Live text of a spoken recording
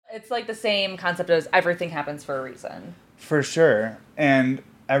It's like the same concept as everything happens for a reason. For sure. And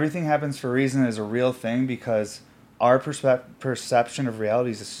everything happens for a reason is a real thing because our perception of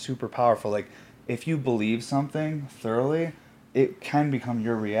reality is super powerful. Like, if you believe something thoroughly, it can become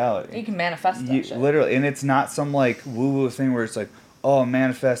your reality. You can manifest that shit. Literally. And it's not some, like, woo-woo thing where it's like, oh,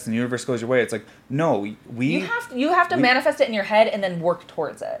 manifest and the universe goes your way. It's like, no, You have to manifest it in your head and then work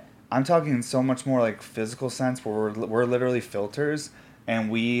towards it. I'm talking in so much more, like, physical sense where we're literally filters.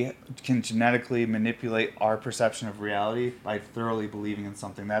 And we can genetically manipulate our perception of reality by thoroughly believing in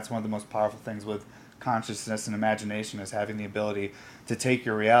something. That's one of the most powerful things with consciousness and imagination, is having the ability to take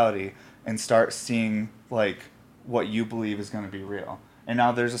your reality and start seeing, like, what you believe is going to be real. And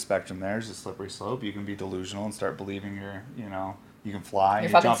now there's a spectrum there. There's a slippery slope. You can be delusional and start believing you can fly.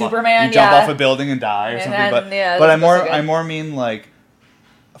 You're fucking Superman, you jump off a building and die or something. But I more mean, like,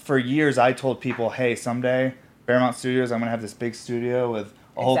 for years I told people, hey, someday Paramount Studios, I'm going to have this big studio with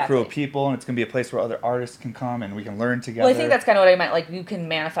a whole crew of people, and it's going to be a place where other artists can come and we can learn together. Well, I think that's kind of what I meant. Like, you can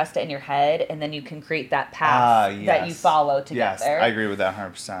manifest it in your head, and then you can create that path that you follow to get there. I agree with that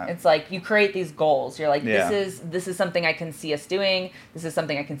 100%. It's like you create these goals. You're like, this is something I can see us doing. This is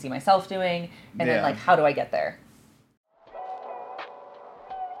something I can see myself doing. And then, like, how do I get there?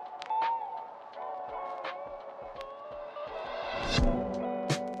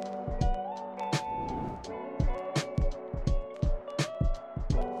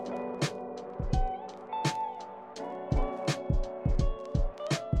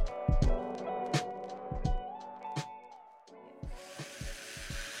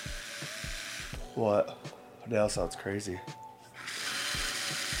 What? That else sounds crazy.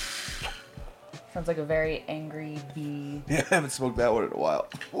 Sounds like a very angry bee. Yeah, I haven't smoked that one in a while.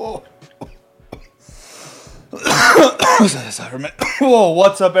 Whoa. Whoa,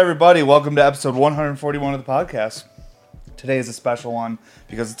 what's up, everybody? Welcome to episode 141 of the podcast. Today is a special one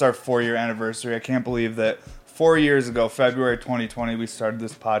because it's our 4-year anniversary. I can't believe that 4 years ago, February 2020, we started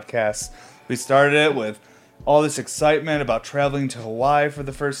this podcast. We started it with all this excitement about traveling to Hawaii for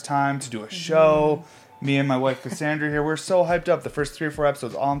the first time to do a show. Me and my wife Cassandra here, we're so hyped up. The first 3 or 4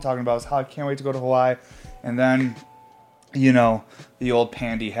 episodes, all I'm talking about is how I can't wait to go to Hawaii. And then, the old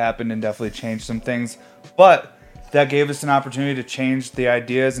pandy happened and definitely changed some things. But that gave us an opportunity to change the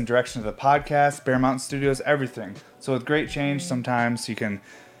ideas and direction of the podcast, Bear Mountain Studios, everything. So with great change, sometimes you can,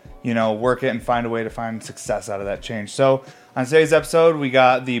 work it and find a way to find success out of that change. So on today's episode, we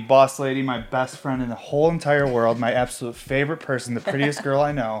got the boss lady, my best friend in the whole entire world, my absolute favorite person, the prettiest girl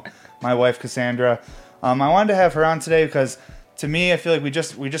I know, my wife Cassandra. I wanted to have her on today because, to me, I feel like we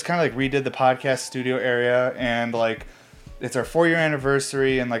just kind of like redid the podcast studio area, and like it's our 4-year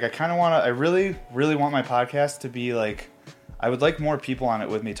anniversary, and like I really want my podcast to be like, I would like more people on it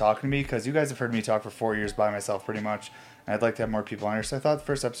with me talking to me, because you guys have heard me talk for 4 years by myself pretty much. And I'd like to have more people on here. So I thought the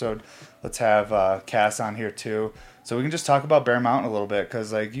first episode, let's have Cass on here too. So we can just talk about Bear Mountain a little bit.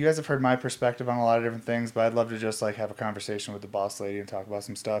 Because like you guys have heard my perspective on a lot of different things. But I'd love to just like have a conversation with the boss lady and talk about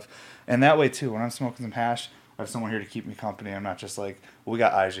some stuff. And that way too, when I'm smoking some hash, I have someone here to keep me company. I'm not just like, well, we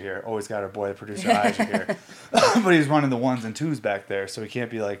got Aja here. Always got our boy, the producer, Aja here. But he's running the 1s and 2s back there. So he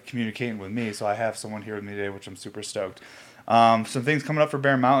can't be like communicating with me. So I have someone here with me today, which I'm super stoked. Some things coming up for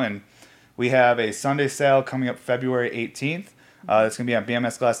Bear Mountain. We have a Sunday sale coming up February 18th. It's going to be on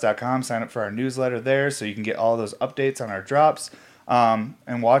bmsglass.com. Sign up for our newsletter there so you can get all those updates on our drops.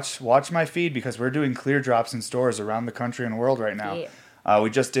 And watch my feed, because we're doing clear drops in stores around the country and world right now. Yeah.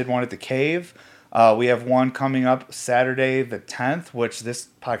 We just did one at the Cave. We have one coming up Saturday the 10th, which this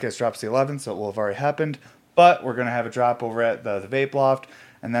podcast drops the 11th, so it will have already happened. But we're going to have a drop over at the Vape Loft.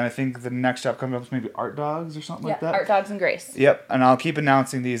 And then I think the next drop coming up is maybe Art Dogs or something like that. Art Dogs and Grace. Yep, and I'll keep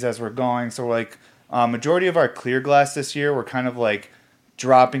announcing these as we're going. So like, majority of our clear glass this year, we're kind of like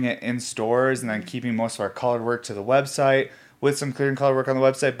dropping it in stores and then keeping most of our colored work to the website with some clear and colored work on the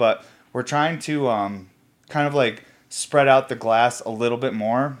website. But we're trying to kind of like spread out the glass a little bit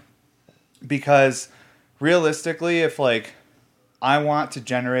more, because realistically, if like I want to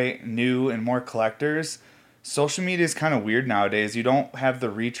generate new and more collectors, social media is kind of weird nowadays. You don't have the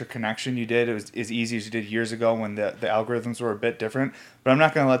reach or connection you did as easy as you did years ago when the algorithms were a bit different. But I'm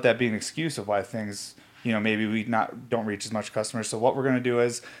not going to let that be an excuse of why things, maybe we don't reach as much customers. So what we're going to do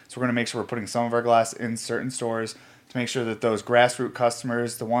is we're going to make sure we're putting some of our glass in certain stores to make sure that those grassroots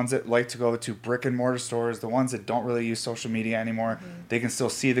customers, the ones that like to go to brick and mortar stores, the ones that don't really use social media anymore, they can still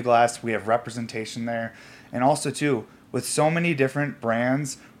see the glass. We have representation there. And also too, with so many different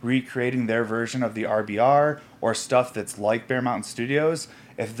brands recreating their version of the RBR or stuff that's like Bear Mountain Studios,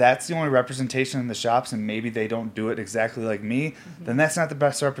 if that's the only representation in the shops and maybe they don't do it exactly like me, then that's not the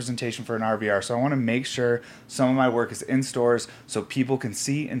best representation for an RVR. So I want to make sure some of my work is in stores so people can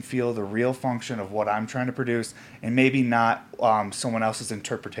see and feel the real function of what I'm trying to produce and maybe not someone else's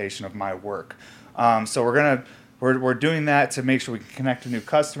interpretation of my work. So we're doing that to make sure we can connect with new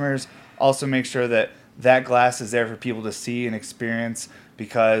customers, also make sure that glass is there for people to see and experience,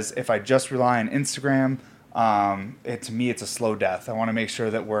 because if I just rely on Instagram, to me it's a slow death. I want to make sure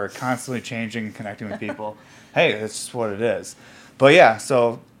that we're constantly changing and connecting with people. Hey, that's just what it is. But yeah,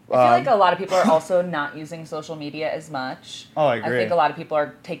 so I feel like a lot of people are also not using social media as much. Oh, I agree. I think a lot of people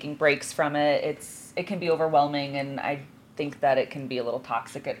are taking breaks from it. It can be overwhelming, and I think that it can be a little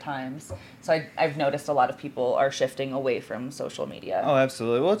toxic at times. So I've noticed a lot of people are shifting away from social media. Oh,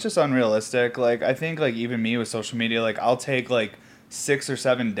 absolutely. Well, it's just unrealistic. Like, I think, like, even me with social media, like, I'll take, like, 6 or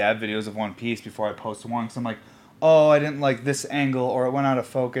 7 dab videos of One Piece before I post one, because I'm like, oh, I didn't like this angle, or it went out of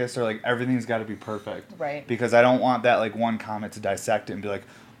focus, or, like, everything's got to be perfect. Right. Because I don't want that, like, one comment to dissect it and be like,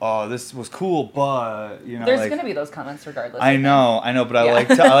 oh, this was cool, but, you know, there's like, going to be those comments regardless. I know, but I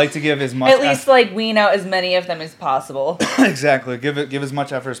like to give as much. At least like wean out as many of them as possible. Exactly. Give as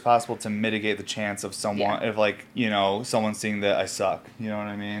much effort as possible to mitigate the chance of someone, if like, you know, someone seeing that I suck. You know what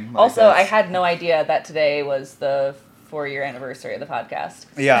I mean? Like, also, I had no idea that today was the 4-year anniversary of the podcast.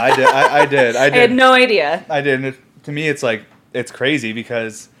 Yeah, I did. I did. I had no idea. I did. And to me, it's like, it's crazy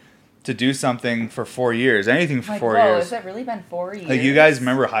because to do something for 4 years, anything for 4 years. Has it really been 4 years? Like, you guys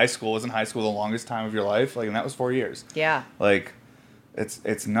remember high school? Wasn't high school the longest time of your life? Like, and that was 4 years. Yeah. Like,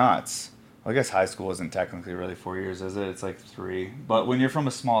 it's nuts. Well, I guess high school isn't technically really 4 years, is it? It's like 3. But when you're from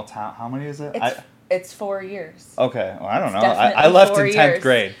a small town, how many is it? It's 4 years. Okay, well, I don't know. I left in 10th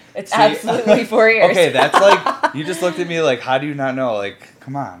grade. It's absolutely 4 years. Okay, that's like, you just looked at me like, how do you not know? Like,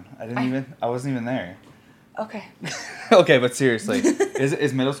 come on. I wasn't even there. Okay. Okay, but seriously,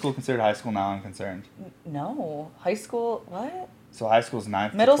 is middle school considered high school now? I'm concerned. No. High school, what? So high school's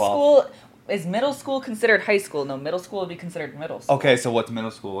 9th middle to 12th. School, is middle school considered high school? No, middle school would be considered middle school. Okay, so what's middle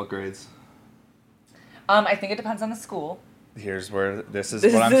school? What grades? I think it depends on the school. Here's where this is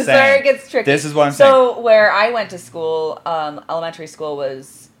what I'm saying. This is where it gets tricky. This is what I'm saying. So where I went to school, elementary school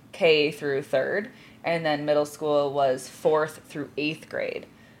was K through 3rd, and then middle school was 4th through 8th grade.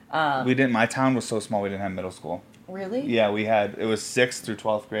 My town was so small we didn't have middle school. Really? Yeah, it was 6th through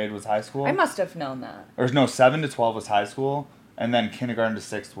 12th grade was high school. I must have known that. Or no, 7 to 12 was high school, and then kindergarten to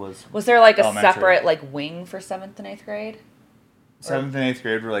 6th was Was there like a elementary. separate like wing for 7th and 8th grade? 7th and 8th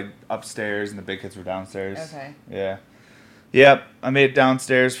grade were like upstairs, and the big kids were downstairs. Okay. Yeah. Yep, I made it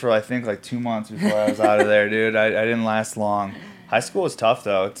downstairs for I think like 2 months before I was out of there, dude. I didn't last long. High school was tough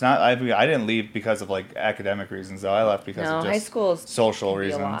though. It's not. I didn't leave because of like academic reasons though. I left because of just high school social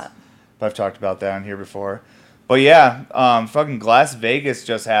reasons. But I've talked about that on here before. But yeah, fucking Las Vegas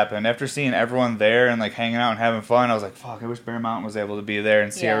just happened. After seeing everyone there and like hanging out and having fun, I was like, fuck, I wish Bear Mountain was able to be there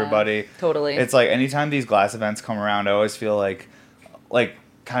and see everybody. Totally. It's like anytime these Glass events come around, I always feel like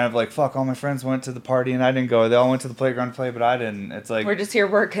kind of like, fuck, all my friends went to the party and I didn't go. They all went to the playground to play, but I didn't. It's like, we're just here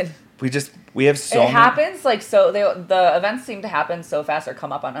working. We have so many. It happens like so. The events seem to happen so fast or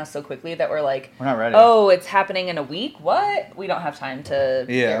come up on us so quickly that we're like, we're not ready. Oh, it's happening in a week. What? We don't have time to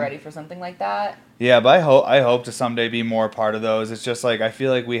get ready for something like that. Yeah, but I hope to someday be more a part of those. It's just like I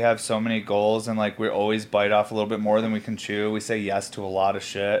feel like we have so many goals and like we always bite off a little bit more than we can chew. We say yes to a lot of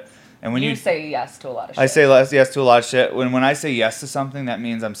shit. And when you say yes to a lot of shit. I say yes to a lot of shit. When I say yes to something, that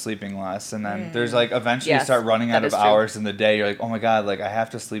means I'm sleeping less. And then there's like eventually you start running out of hours in the day. You're like, oh my God, like I have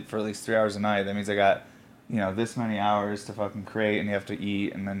to sleep for at least 3 hours a night. That means I got, this many hours to fucking create, and you have to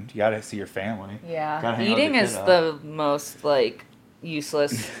eat, and then you gotta see your family. Yeah. Eating is the most like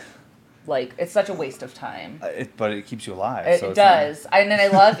useless. Like, it's such a waste of time. But it keeps you alive. It does. And then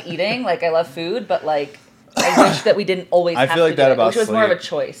I love eating. Like, I love food, but like, I wish that we didn't always have to do it. I feel like that about sleep. Which was more of a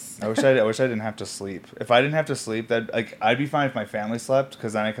choice. I wish I didn't have to sleep. If I didn't have to sleep, that like I'd be fine if my family slept,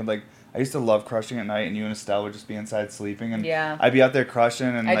 because then I could like, I used to love crushing at night, and you and Estelle would just be inside sleeping, and I'd be out there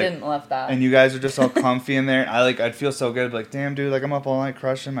crushing, and I didn't love that. And you guys are just all comfy in there. I'd feel so good, like, damn dude, like I'm up all night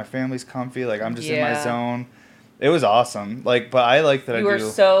crushing, my family's comfy, like I'm just in my zone. It was awesome. Like, but I like that you were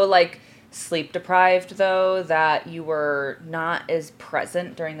so like sleep deprived though that you were not as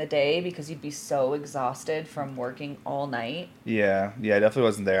present during the day because you'd be so exhausted from working all night. Yeah, I definitely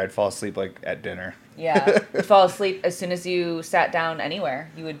wasn't there. I'd fall asleep like at dinner. Yeah, you'd fall asleep as soon as you sat down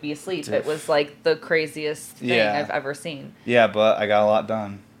anywhere. You would be asleep. It was like the craziest thing I've ever seen. Yeah, but I got a lot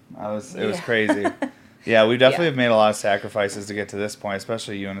done. It was crazy. Yeah, we definitely have made a lot of sacrifices to get to this point,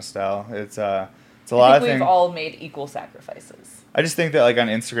 especially you and Estelle. It's a lot I think we've all made equal sacrifices. I just think that, like, on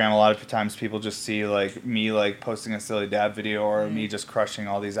Instagram, a lot of times people just see, like, me, like, posting a silly dad video or me just crushing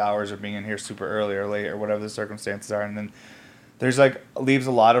all these hours or being in here super early or late or whatever the circumstances are. And then there's, like, leaves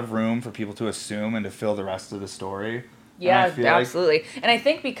a lot of room for people to assume and to fill the rest of the story. Yeah, absolutely. And I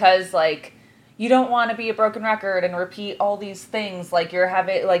think because, like, you don't want to be a broken record and repeat all these things. Like, you're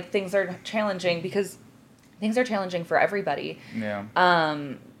having, like, things are challenging because things are challenging for everybody. Yeah.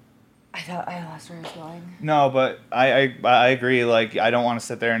 I thought I lost where I was going. No, but I agree. Like, I don't want to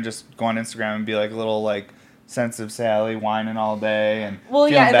sit there and just go on Instagram and be like a little, like, sensitive Sally whining all day and well,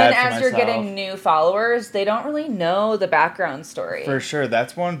 feeling yeah, and bad then as for you're myself. getting new followers, they don't really know the background story. For sure,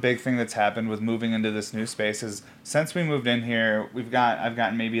 that's one big thing that's happened with moving into this new space. Is since we moved in here, I've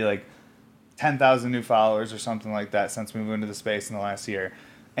gotten maybe like 10,000 new followers or something like that since we moved into the space in the last year,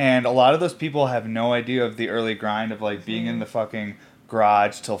 and a lot of those people have no idea of the early grind of, like, being in the fucking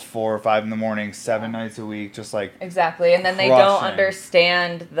garage till 4 or 5 in the morning, 7 nights a week, just like exactly. And then they don't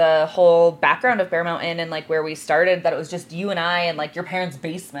understand the whole background of Bear Mountain and, like, where we started, that it was just you and I and, like, your parents'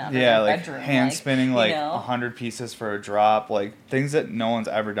 basement. Yeah, or like bedroom, hand spinning like 100 100 pieces for a drop, like things that no one's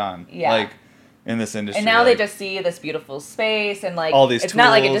ever done. Yeah. Like in this industry. And now like, they just see this beautiful space and, like, all these it's not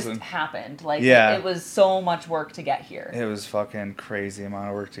like it tools just happened. Like, Yeah. it was so much work to get here. It was fucking crazy amount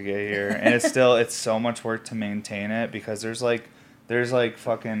of work to get here, and it's so much work to maintain it because there's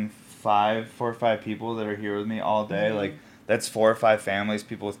fucking 4 or 5 people that are here with me all day. Mm-hmm. Like, that's 4 or 5 families,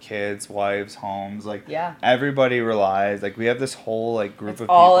 people with kids, wives, homes. Like, yeah, everybody relies. Like, we have this whole, like, group of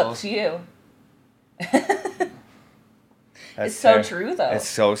people. All up to you. It's so true, though. It's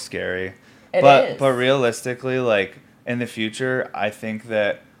so scary. It is. But realistically, like, in the future, I think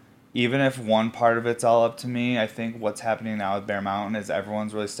that even if one part of it's all up to me, I think what's happening now with Bear Mountain is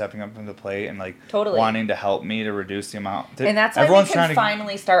everyone's really stepping up to the plate and, like, totally wanting to help me to reduce the amount. And that's why we can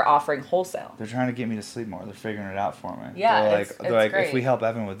finally start offering wholesale. They're trying to get me to sleep more. They're figuring it out for me. Yeah, they're like, great. If we help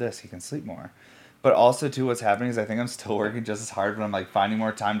Evan with this, he can sleep more. But also, too, what's happening is I think I'm still working just as hard, but I'm, like, finding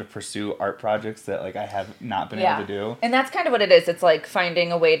more time to pursue art projects that, like, I have not been able to do. And that's kind of what it is. It's, like,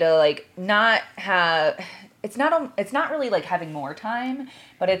 finding a way to, like, not have... It's not really, like, having more time,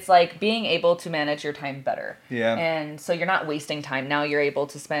 but it's, like, being able to manage your time better. Yeah. And so you're not wasting time. Now you're able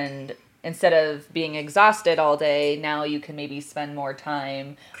to spend... Instead of being exhausted all day, now you can maybe spend more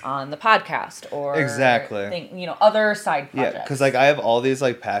time on the podcast or other side projects. Yeah, because, like, I have all these,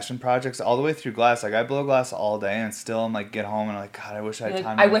 like, passion projects all the way through glass. Like, I blow glass all day and still I'm, like, get home and I'm like, God, I wish I had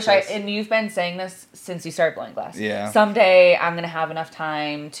time to do this. And you've been saying this since you started blowing glass. Yeah. Someday I'm going to have enough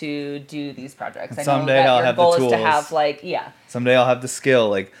time to do these projects. I know someday that I'll your have goal the tools. is to have, like, Someday I'll have the skill,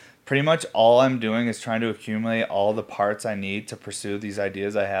 like... Pretty much all I'm doing is trying to accumulate all the parts I need to pursue these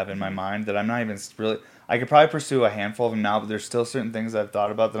ideas I have in my mind that I'm not even really... I could probably pursue a handful of them now, but there's still certain things I've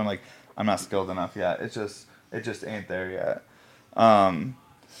thought about that I'm like, I'm not skilled enough yet. It just ain't there yet.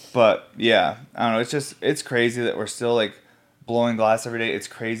 But, yeah, I don't know. It's crazy that we're still, like, blowing glass every day. It's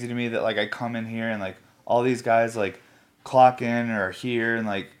crazy to me that, like, I come in here and, like, all these guys, like, clock in or are here and,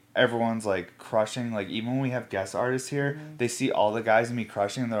 like, everyone's, like, crushing. Like, even when we have guest artists here, they see all the guys and me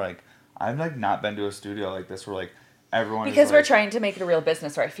crushing, and they're like, I've, like, not been to a studio like this where, like, everyone because is, we're like, trying to make it a real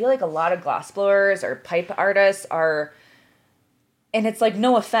business. Where I feel like a lot of glass blowers or pipe artists are, and it's, like,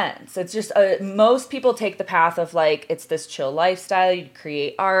 no offense. It's just most people take the path of, like, it's this chill lifestyle. You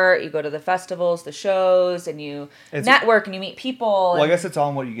create art, you go to the festivals, the shows, and you network and you meet people. Well, I guess it's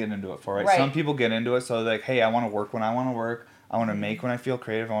all in what you get into it for, right? Right. Some people get into it so, like, hey, I want to work when I want to work. I want to make when I feel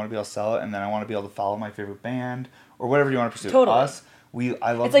creative. I want to be able to sell it, and then I want to be able to follow my favorite band or whatever you want to pursue. Totally.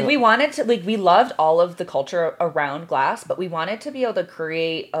 We loved all of the culture around glass, but we wanted to be able to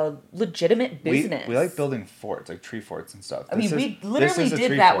create a legitimate business. We like building forts, like tree forts and stuff. We literally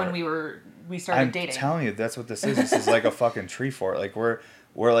did that when we started dating. I'm telling you, that's what this is. This is like a fucking tree fort. Like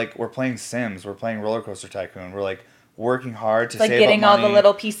we're playing Sims. We're playing Roller Coaster Tycoon. We're, like, working hard to save up money. Like getting all the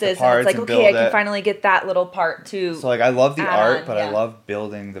little pieces, and it's like, okay, I can finally get that little part too. So, like, I love the art, but I love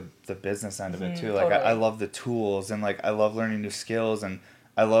building the business end of it too. Like, totally. I love the tools, and, like, I love learning new skills, and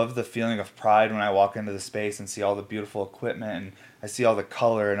I love the feeling of pride when I walk into the space and see all the beautiful equipment, and I see all the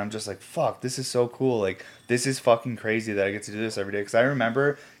color, and I'm just like, fuck, this is so cool. Like, this is fucking crazy that I get to do this every day. Because I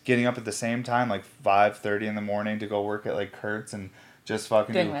remember getting up at the same time, like 5:30 in the morning, to go work at, like, Kurt's and just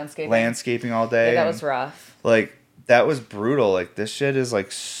fucking doing landscaping all day. Yeah, that was rough. Like, that was brutal. Like, this shit is,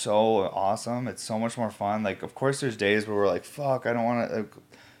 like, so awesome. It's so much more fun. Like, of course there's days where we're like, fuck, I don't want to...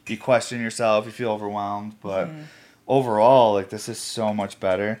 you question yourself, you feel overwhelmed, but overall, like, this is so much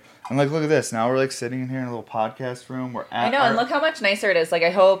better. And, like, look at this. Now we're, like, sitting in here in a little podcast room. We're at I know, and look how much nicer it is. Like, I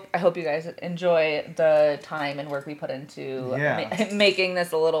hope you guys enjoy the time and work we put into making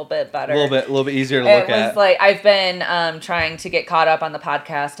this a little bit better. A little bit easier to look at. It was, like, I've been trying to get caught up on the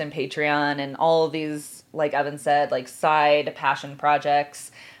podcast and Patreon and all of these, like Evan said, like, side passion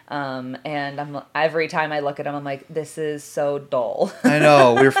projects. And every time I look at them, I'm like, this is so dull. I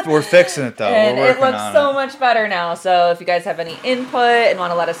know. We're fixing it, though. And it looks so much better now. So if you guys have any input and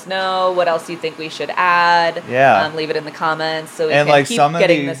want to let us know what else you think we should add, leave it in the comments so we can keep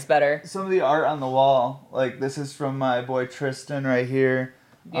getting this better. Some of the art on the wall, like, this is from my boy Tristan right here.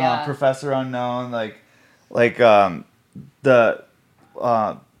 Professor Unknown.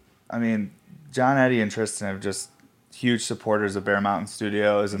 John, Eddie, and Tristan have just huge supporters of Bear Mountain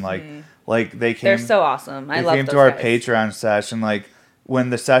Studios, and they're so awesome. I love those guys. They came to our Patreon session, like,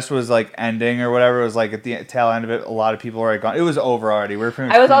 when the session was, like, ending or whatever. It was, like, at the tail end of it, a lot of people were, like, gone. It was over already. We were pretty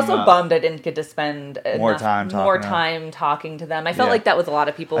much I was also bummed I didn't get to spend more time talking to them. I felt like that was a lot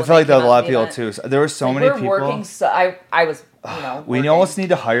of people. I felt like that was a lot of people too. So there were so many people. Working I was, we almost need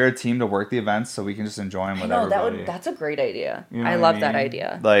to hire a team to work the events so we can just enjoy them with everybody. That's a great idea. You know I love that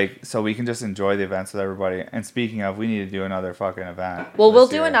idea. Like, so we can just enjoy the events with everybody. And speaking of, we need to do another fucking event. Well, we'll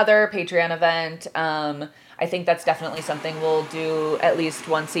do another Patreon event. I think that's definitely something we'll do at least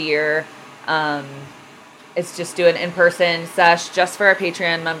once a year. It's just do an in-person sesh just for our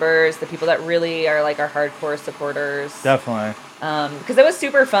Patreon members, the people that really are like our hardcore supporters. Definitely. Because it was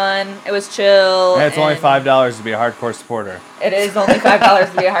super fun. It was chill. And it's only $5 to be a hardcore supporter. It is only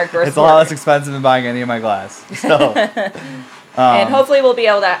 $5 to be a hardcore supporter. It's a lot less expensive than buying any of my glass. So, and hopefully we'll be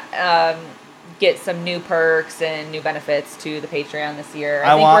able to get some new perks and new benefits to the Patreon this year.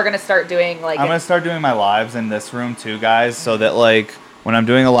 I think we're going to start doing I'm going to start doing my lives in this room too, guys, so that, like, when I'm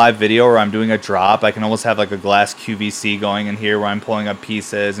doing a live video or I'm doing a drop, I can almost have, like, a glass QVC going in here where I'm pulling up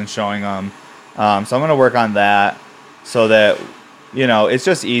pieces and showing them. So I'm going to work on that so that, it's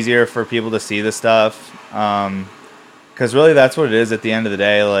just easier for people to see the stuff. Because really that's what it is at the end of the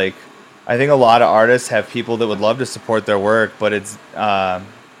day. Like, I think a lot of artists have people that would love to support their work, but it's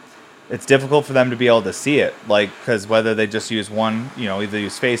difficult for them to be able to see it. Like, because whether they just use one, either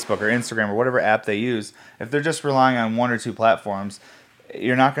use Facebook or Instagram or whatever app they use, if they're just relying on one or two platforms,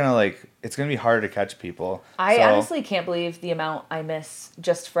 you're not going to, it's going to be harder to catch people. I honestly can't believe the amount I miss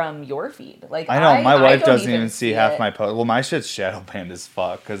just from your feed. Like, I know, my wife doesn't even see half my posts. Well, my shit's shadow banned as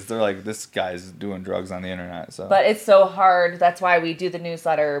fuck because they're like, this guy's doing drugs on the internet. So, but it's so hard. That's why we do the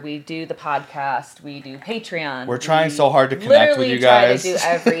newsletter, we do the podcast, we do Patreon. We're trying so hard to connect with you guys. Literally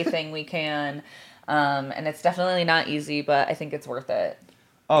try to do everything we can. And it's definitely not easy, but I think it's worth it.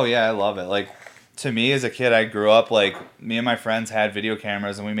 Oh, yeah, I love it. Like, to me, as a kid, I grew up, me and my friends had video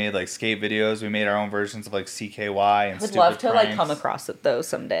cameras, and we made, skate videos. We made our own versions of, CKY and I would love to, come across it, though,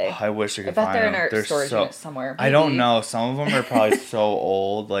 someday. I wish I could find them. I bet they're in our storage unit somewhere. Maybe. I don't know. Some of them are probably so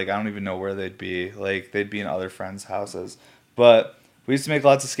old. I don't even know where they'd be. They'd be in other friends' houses. But we used to make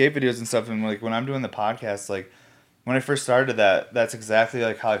lots of skate videos and stuff, and, when I'm doing the podcast, when I first started that's exactly,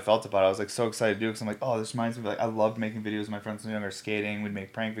 how I felt about it. I was, so excited to do it, because I'm like, oh, this reminds me of, I loved making videos with my friends when we were skating. We'd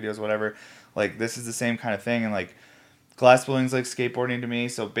make prank videos, whatever. This is the same kind of thing, and, glass blowing's skateboarding to me.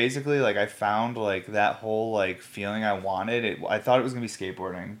 So basically, I found, that whole, feeling I wanted. I thought it was going to be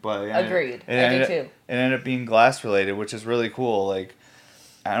skateboarding, but... Agreed. I do, too. It ended up being glass related, which is really cool.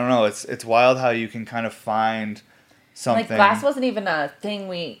 I don't know, it's wild how you can kind of find something... glass wasn't even a thing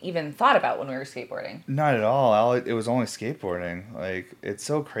we even thought about when we were skateboarding. Not at all. It was only skateboarding. It's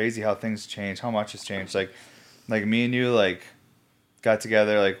so crazy how things change, how much has changed. Me and you, got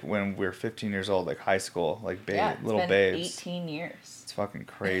together when we were 15 years old, high school, little babes. 18 years. It's fucking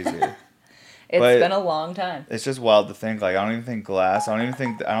crazy. It's been a long time. It's just wild to think. I don't even think glass. I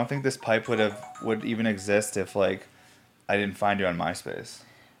don't think this pipe would even exist if I didn't find you on MySpace.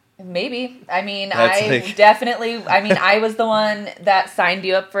 Maybe. Definitely. I was the one that signed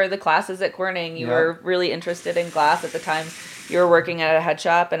you up for the classes at Corning. You were really interested in glass at the time. You were working at a head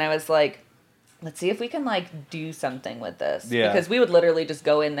shop, and I was like, let's see if we can do something with this. Yeah. Because we would literally just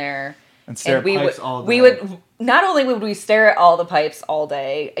go in there and stare at pipes all day. We would not only would we stare at all the pipes all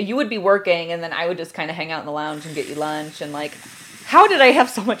day, you would be working, and then I would just kind of hang out in the lounge and get you lunch, and how did I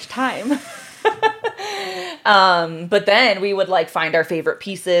have so much time? But then we would find our favorite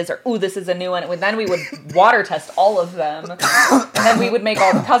pieces, or ooh, this is a new one. And then we would water test all of them, and then we would make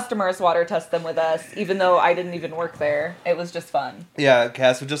all the customers water test them with us, even though I didn't even work there. It was just fun. Yeah,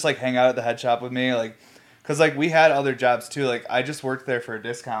 Cass would just hang out at the head shop with me, because we had other jobs too. I just worked there for a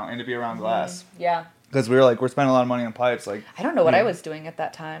discount and to be around glass. Yeah. Because we were we're spending a lot of money on pipes. I don't know what I was doing at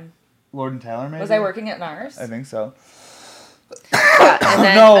that time. Lord and Taylor, maybe? Was I working at NARS? I think so. Yeah, and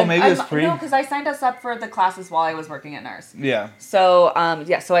then No, maybe it was pre. No, because I signed us up for the classes while I was working at NARS. Yeah. So,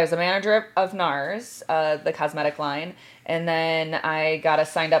 so I was a manager of NARS, the cosmetic line, and then I got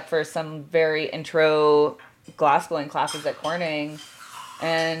us signed up for some very intro glassblowing classes at Corning,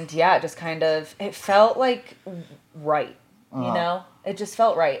 and yeah, it just kind of, it felt like right, you know? It just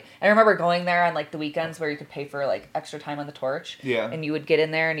felt right. And I remember going there on, like, the weekends where you could pay for, like, extra time on the torch. Yeah. And you would get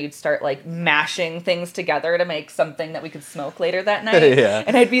in there and you'd start, like, mashing things together to make something that we could smoke later that night. Yeah.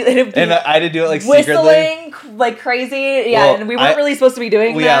 And it'd be and I had to do it, like, whistling secretly. like crazy. Yeah, Well, and we weren't really supposed to be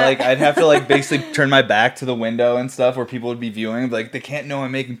doing that. Yeah, like, I'd have to, like, basically turn my back to the window and stuff where people would be viewing. Like, they can't know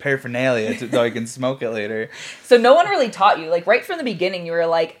I'm making paraphernalia so I can smoke it later. So no one really taught you. Like, right from the beginning, you were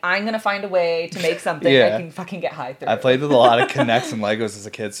like, I'm going to find a way to make something I can fucking get high through. I played with a lot of Connects and Legos as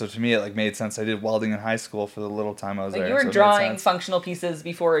a kid, so to me it, like, made sense. I did welding in high school for the little time I was there. You were so drawing functional pieces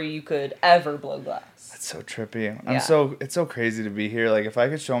before you could ever blow glass. That's so trippy. Yeah. It's so crazy to be here. Like, if I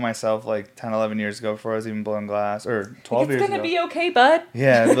could show myself, like, 10, 11 years ago before I was even blowing glass, or 12 years ago. It's going to be okay, bud.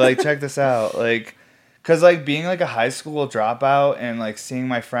 Yeah, but, like, check this out. Like, because, like, being, like, a high school dropout and, like, seeing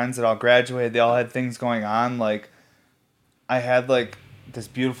my friends that all graduated, they all had things going on. Like, I had, like, this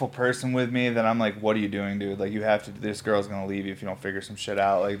beautiful person with me that I'm like, what are you doing, dude? Like, you have to, this girl's gonna leave you if you don't figure some shit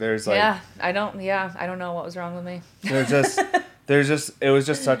out. Like, there's, like... I don't know what was wrong with me. It was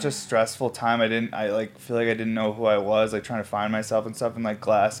just such a stressful time. I like, feel like I didn't know who I was, like, trying to find myself and stuff. And, like,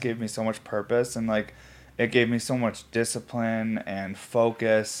 glass gave me so much purpose, and, like, it gave me so much discipline and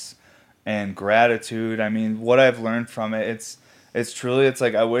focus and gratitude. I mean, what I've learned from it, it's truly, it's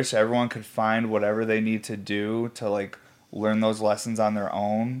like, I wish everyone could find whatever they need to do to, like, learn those lessons on their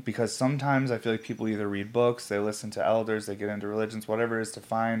own, because sometimes I feel like people either read books, they listen to elders, they get into religions, whatever it is to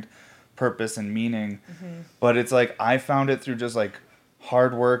find purpose and meaning. Mm-hmm. But it's like, I found it through just, like,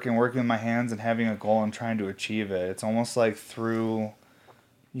 hard work and working with my hands and having a goal and trying to achieve it. It's almost like through,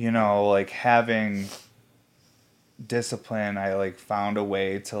 you know, like, having discipline, I, like, found a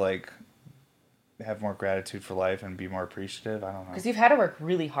way to, like, have more gratitude for life and be more appreciative. I don't know. Because you've had to work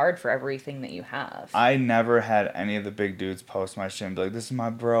really hard for everything that you have. I never had any of the big dudes post my shit and be like, this is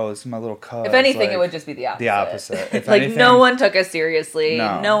my bro, this is my little cuz. If anything, like, it would just be the opposite. The opposite. If like, anything, no one took us seriously.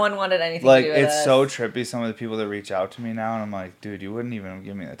 No one wanted anything like, to do with it's us. so trippy, some of the people that reach out to me now, and I'm like, dude, you wouldn't even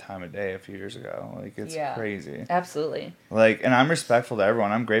give me the time of day a few years ago. Like, it's crazy. Absolutely. Like, and I'm respectful to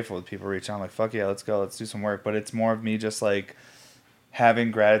everyone. I'm grateful that people reach out. I'm like, fuck yeah, let's go, let's do some work. But it's more of me just, like,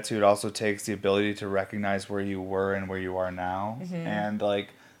 having gratitude also takes the ability to recognize where you were and where you are now. Mm-hmm. And, like,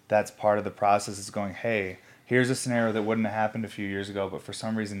 that's part of the process, is going, hey, here's a scenario that wouldn't have happened a few years ago, but for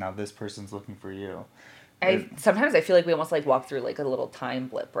some reason now this person's looking for you. Sometimes I feel like we almost, like, walk through, like, a little time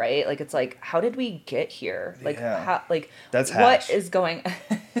blip, right? Like, it's like, how did we get here? Like, how, like, that's hash. What is going...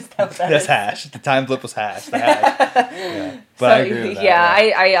 Is that what that's hash. The time blip was hash. The hash. Yeah. But so, I agree with that.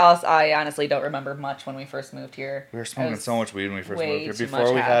 Yeah, I honestly don't remember much when we first moved here. We were smoking so much weed when we first moved here.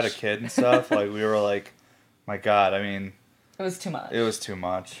 Before we had a kid and stuff, like, we were like, my God, I mean... It was too much. It was too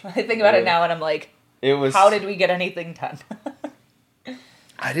much. I think about it now and I'm like, how did we get anything done?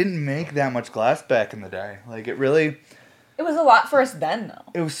 I didn't make that much glass back in the day. Like, it really... It was a lot for us then,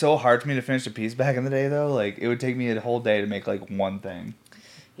 though. It was so hard for me to finish a piece back in the day, though. Like, it would take me a whole day to make, like, one thing.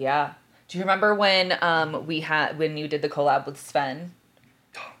 Yeah. Do you remember when when you did the collab with Sven?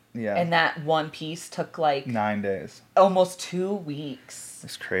 Yeah. And that one piece took, like... 9 days. Almost 2 weeks.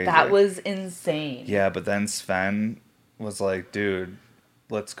 It's crazy. That was insane. Yeah, but then Sven was like, dude...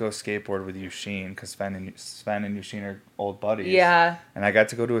 let's go skateboard with Yushin, because Sven and Yushin are old buddies. Yeah. And I got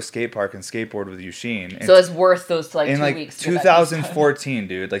to go to a skate park and skateboard with Yushin. So it's worth those, like, 2 in, like, weeks. 2014,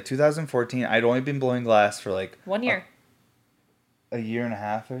 dude. Like, 2014, I'd only been blowing glass for, like... 1 year. A year and a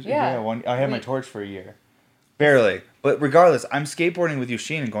half? Yeah. I had my torch for a year. Barely. But regardless, I'm skateboarding with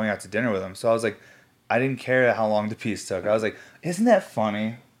Yushin and going out to dinner with him. So I was like, I didn't care how long the piece took. I was like, isn't that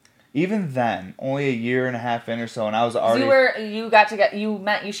funny? Even then, only a year and a half in or so, and I was already... You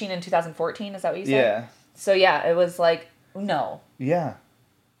met Yushin in 2014, is that what you said? Yeah. So yeah, it was like, no. Yeah.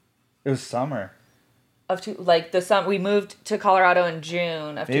 It was summer. We moved to Colorado in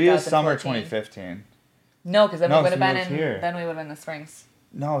June of 2014. Maybe it was summer 2015. No, because then we would have been in the springs.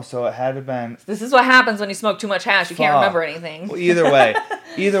 No, so it had to been... This is what happens when you smoke too much hash. You can't remember anything. Well, either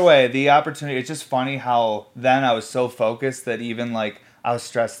way, the opportunity... It's just funny how then I was so focused that even, like... I was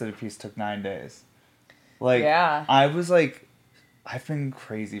stressed that a piece took 9 days. Like, yeah. I was like, I've been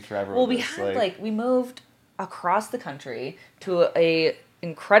crazy forever. Well, we moved across the country to a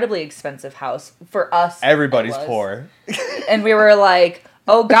incredibly expensive house for us. Everybody's poor. And we were like,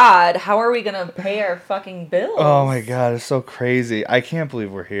 oh God, how are we going to pay our fucking bills? Oh my God, it's so crazy. I can't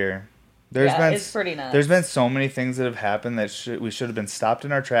believe we're here. It's pretty nuts. There's been so many things that have happened that we should have been stopped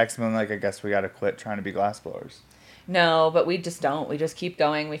in our tracks and been like, I guess we got to quit trying to be glassblowers. No, but we just don't. We just keep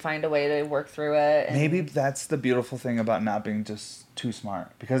going. We find a way to work through it. And maybe that's the beautiful thing about not being just too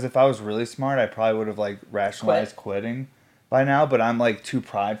smart. Because if I was really smart, I probably would have like rationalized quitting by now. But I'm like too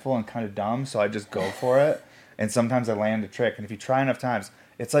prideful and kind of dumb, so I just go for it. And sometimes I land a trick. And if you try enough times,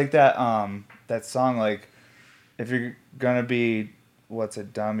 it's like that that song, like, if you're gonna be, what's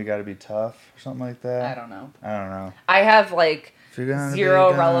it, dumb, you gotta be tough or something like that. I don't know. I have like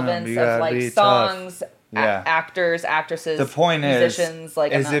zero relevance of like songs. Tough. Yeah. Actors, actresses, the point musicians,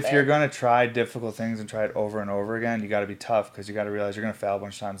 is if you're going to try difficult things and try it over and over again, you got to be tough because you got to realize you're going to fail a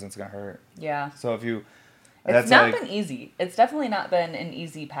bunch of times and it's going to hurt. Yeah. So if you... It's not been easy. It's definitely not been an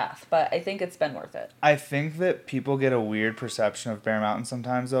easy path, but I think it's been worth it. I think that people get a weird perception of Bear Mountain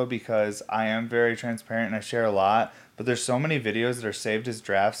sometimes, though, because I am very transparent and I share a lot, but there's so many videos that are saved as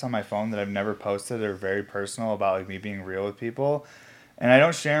drafts on my phone that I've never posted that are very personal about like me being real with people. And I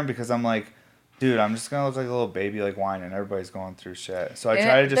don't share them because I'm like, dude, I'm just gonna look like a little baby, like whining. Everybody's going through shit, so I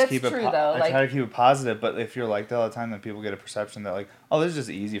try to just keep it. I try to keep it positive. But if you're like that all the time, then people get a perception that like, oh, this is just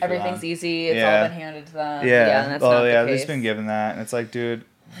easy for them. Everything's easy. It's all been handed to them. Yeah. And that's not the case. They've been given that, and it's like, dude,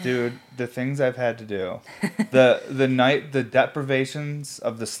 the things I've had to do, the deprivations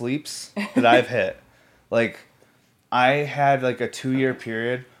of the sleeps that I've hit, like, I had like a 2-year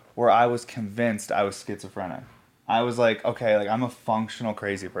period where I was convinced I was schizophrenic. I was like, okay, like I'm a functional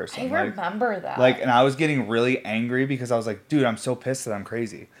crazy person. I remember that. Like, and I was getting really angry because I was like, dude, I'm so pissed that I'm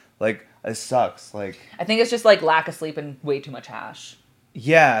crazy. Like, it sucks. Like, I think it's just like lack of sleep and way too much hash.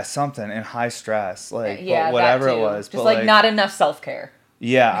 Yeah, something, and high stress. Like, yeah, whatever it was. Just like not enough self-care.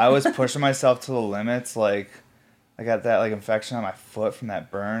 Yeah, I was pushing myself to the limits. Like, I got that like infection on my foot from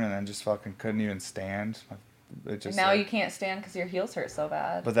that burn, and then just fucking couldn't even stand. It just, now you can't stand because your heels hurt so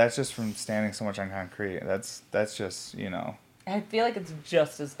bad. But that's just from standing so much on concrete. That's just, you know. I feel like it's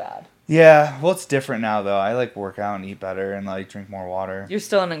just as bad. Yeah, well, it's different now though. I like work out and eat better and like drink more water. You're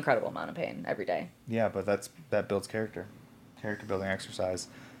still in an incredible amount of pain every day. Yeah, but that builds character building exercise.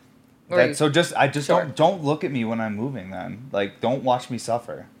 I just don't look at me when I'm moving. Then like don't watch me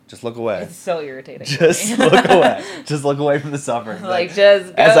suffer. Just look away. It's so irritating. Just look away. Just look away from the suffering. Like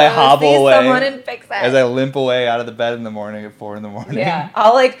just go as I hobble away, someone and fix that. As I limp away out of the bed in the morning at 4 a.m. Yeah,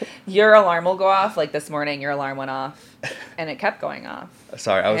 I'll like your alarm will go off. Like this morning, your alarm went off, and it kept going off.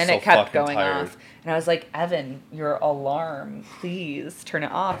 Sorry, I was so fucking tired. And I was like, Evan, your alarm, please turn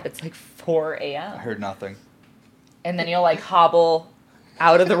it off. It's like 4 a.m. I heard nothing. And then you'll like hobble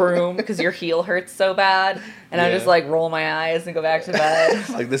out of the room because your heel hurts so bad, and I just like roll my eyes and go back to bed.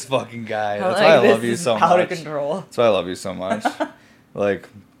 Like this fucking guy. That's like, why I love you so much. Out of control. That's why I love you so much. Like,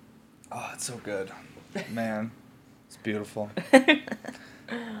 oh, it's so good, man. It's beautiful.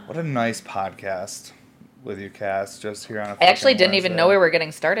 What a nice podcast with you, Cass. Just here on a. I actually didn't even know we were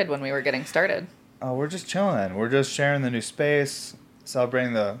getting started when we were getting started. Oh, we're just chilling. We're just sharing the new space.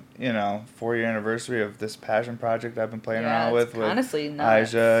 Celebrating the 4-year anniversary of this passion project I've been playing around with honestly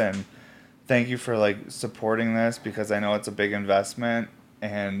nuts. Aisha, and thank you for like supporting this because I know it's a big investment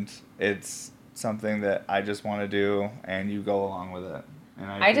and it's something that I just want to do and you go along with it.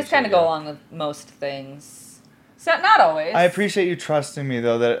 And I just kind of go along with most things. So not always. I appreciate you trusting me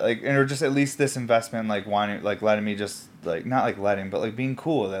though that like or just at least this investment like wanting like letting me just like not like letting but like being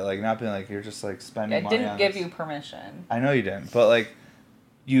cool with it like not being like you're just like spending money. I didn't give you permission. I know you didn't, but like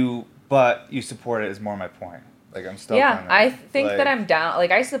you support it is more my point. Like I'm still I think that I'm down.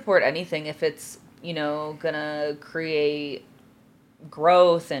 Like I support anything if it's gonna create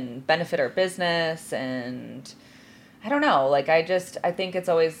growth and benefit our business and. I don't know. Like, I think it's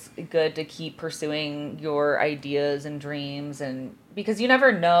always good to keep pursuing your ideas and dreams and because you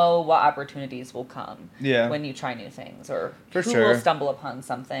never know what opportunities will come when you try new things or who will stumble upon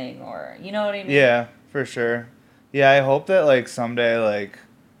something or, you know what I mean? Yeah, for sure. Yeah, I hope that, like, someday, like,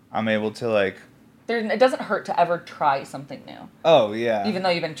 I'm able to, like... It doesn't hurt to ever try something new. Oh, yeah. Even though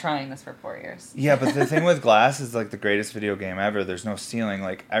you've been trying this for 4 years. Yeah, but the thing with Glass is, like, the greatest video game ever. There's no ceiling.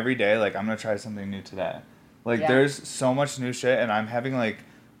 Like, every day, like, I'm going to try something new today. Like, there's so much new shit, and I'm having, like,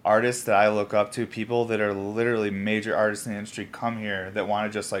 artists that I look up to, people that are literally major artists in the industry come here that want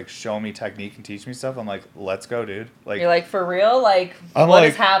to just, like, show me technique and teach me stuff. I'm like, let's go, dude. Like, you're like, for real? Like, what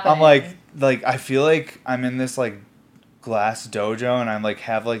is happening? I'm like, I feel like I'm in this, like, Glass dojo, and I'm, like,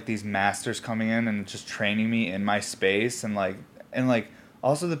 have, like, these masters coming in and just training me in my space, and,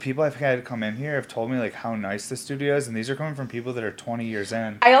 also, the people I've had come in here have told me, like, how nice the studio is, and these are coming from people that are 20 years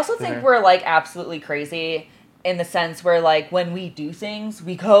in. I also think we're, like, absolutely crazy in the sense where, like, when we do things,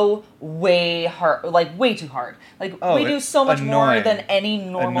 we go way hard, like, way too hard. Like, we do so much more than any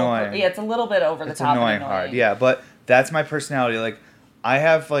normal yeah, it's a little bit over the top. Annoying hard. Yeah, but that's my personality. Like, I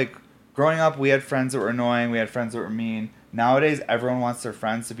have, like, growing up, we had friends that were annoying, we had friends that were mean. Nowadays, everyone wants their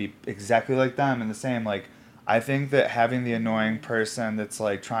friends to be exactly like them and the same. Like, I think that having the annoying person that's,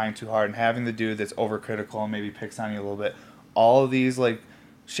 like, trying too hard and having the dude that's overcritical and maybe picks on you a little bit, all of these, like,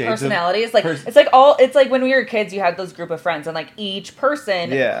 shades personalities, like, it's like when we were kids, you had those group of friends, and, like, each person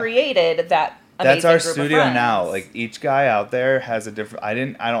created that amazing That's our group studio of friends. now. Like, each guy out there has a different... I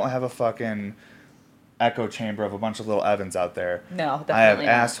don't have a fucking echo chamber of a bunch of little Evans out there. No, definitely I have not.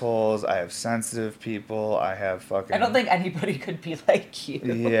 assholes. I have sensitive people. I have fucking... I don't think anybody could be like you.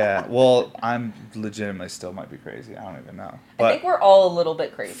 Yeah. Well, I'm legitimately still might be crazy. I don't even know. But I think we're all a little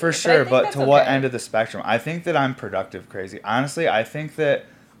bit crazy. For sure, but to what end of the spectrum? I think that I'm productive crazy. Honestly, I think that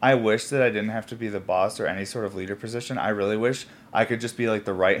I wish that I didn't have to be the boss or any sort of leader position. I really wish I could just be, like,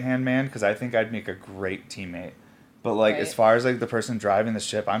 the right-hand man, because I think I'd make a great teammate. But, like, as far as, like, the person driving the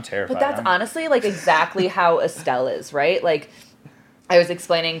ship, I'm terrified. But that's honestly, like, exactly how Estelle is, right? Like, I was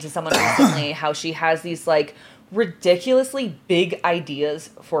explaining to someone recently how she has these, like, ridiculously big ideas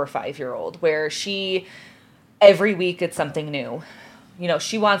for a 5-year-old, where she, every week, it's something new. You know,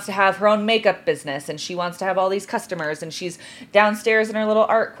 she wants to have her own makeup business, and she wants to have all these customers, and she's downstairs in her little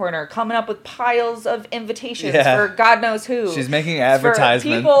art corner coming up with piles of invitations for God knows who. She's making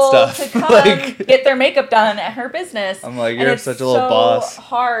advertisement stuff. For people to come like, get their makeup done at her business. I'm like, you're such a little boss. It's so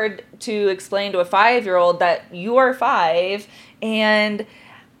hard to explain to a 5-year-old that you are 5, and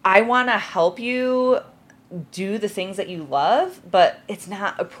I want to help you do the things that you love, but it's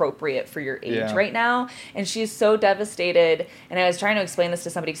not appropriate for your age right now. And she's so devastated. And I was trying to explain this to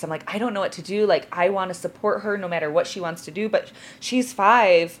somebody because I'm like, I don't know what to do. Like, I want to support her no matter what she wants to do, but she's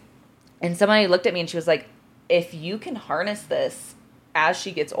 5. And somebody looked at me and she was like, if you can harness this as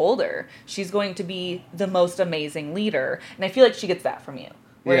she gets older, she's going to be the most amazing leader. And I feel like she gets that from you,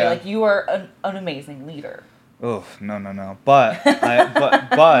 where you're like, you are an amazing leader. Oh, no. But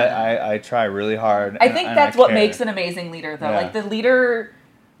I try really hard. I think that's what makes an amazing leader, though. Yeah. Like,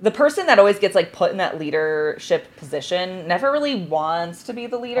 the person that always gets, like, put in that leadership position never really wants to be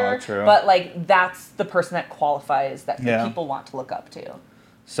the leader. Oh, true. But, like, that's the person that qualifies that people want to look up to.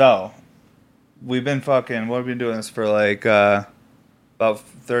 So, we've been doing this for, like, about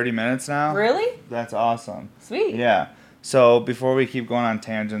 30 minutes now. Really? That's awesome. Sweet. Yeah. So, before we keep going on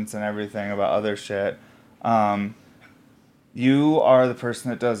tangents and everything about other shit... you are the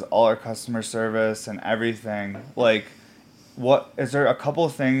person that does all our customer service and everything. Like, what is there a couple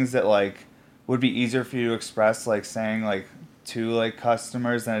of things that, like, would be easier for you to express, like, saying, like, to, like,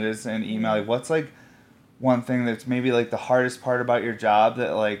 customers than it is in email? Like, what's, like, one thing that's maybe, like, the hardest part about your job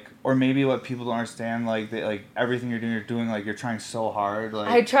that, like, or maybe what people don't understand, like, that, like, everything you're doing, like, you're trying so hard. Like,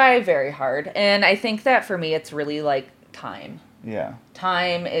 I try very hard, and I think that for me it's really, like, time. Yeah.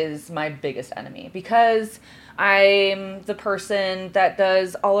 Time is my biggest enemy, because I'm the person that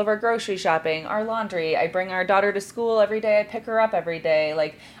does all of our grocery shopping, our laundry. I bring our daughter to school every day. I pick her up every day.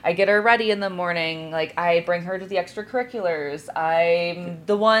 Like, I get her ready in the morning. Like, I bring her to the extracurriculars. I'm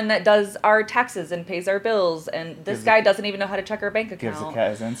the one that does our taxes and pays our bills. And this guy doesn't even know how to check our bank account. Gives the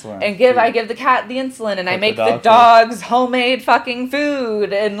cat his insulin. And I give the cat the insulin, and I make the dogs homemade fucking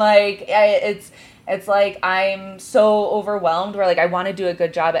food. And, like, it's like I'm so overwhelmed where, like, I want to do a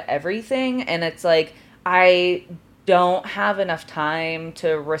good job at everything, and it's like I don't have enough time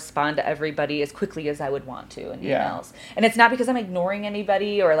to respond to everybody as quickly as I would want to in emails. And it's not because I'm ignoring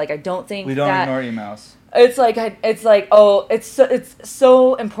anybody or, like, I don't think we don't ignore emails. It's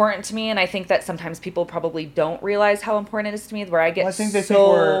so important to me, and I think that sometimes people probably don't realize how important it is to me, where I get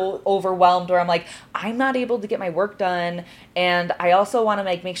overwhelmed where I'm like, I'm not able to get my work done, and I also want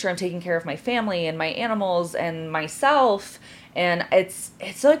to make sure I'm taking care of my family and my animals and myself, and it's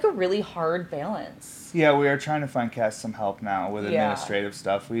like a really hard balance. Yeah, we are trying to find Cass some help now with administrative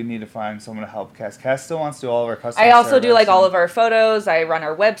stuff. We need to find someone to help Cass. Cass still wants to do all of our customer service. I also do, like, all of our photos. I run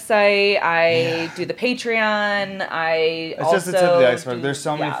our website. I do the Patreon. It's just the tip of the iceberg. There's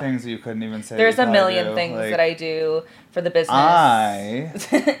so many things that you couldn't even say. There's a million things that I do for the business.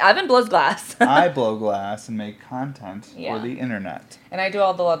 Ivan blows glass. I blow glass and make content for the internet. And I do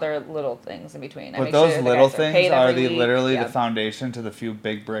all the other little things in between. But those little things are literally the foundation to the few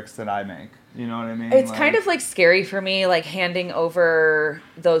big bricks that I make. You know what I mean? It's kind of, like, scary for me, like, handing over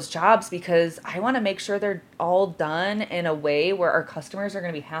those jobs, because I want to make sure they're all done in a way where our customers are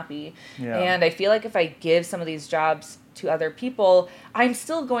going to be happy. Yeah. And I feel like if I give some of these jobs to other people, I'm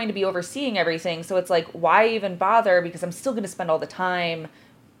still going to be overseeing everything. So it's like, why even bother? Because I'm still going to spend all the time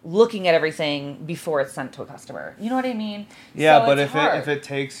looking at everything before it's sent to a customer. You know what I mean? Yeah, so but if it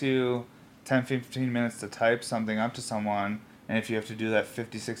takes you 10, 15 minutes to type something up to someone, and if you have to do that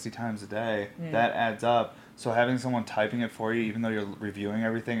 50, 60 times a day, that adds up. So having someone typing it for you, even though you're reviewing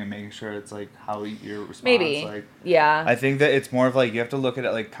everything and making sure it's like how your response, maybe, like, yeah. I think that it's more of like you have to look at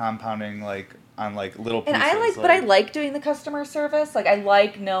it like compounding, like on like little pieces. And but I like doing the customer service. Like I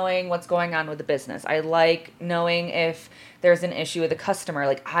like knowing what's going on with the business. I like knowing if there's an issue with a customer.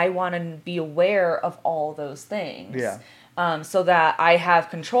 Like I want to be aware of all those things. Yeah. So that I have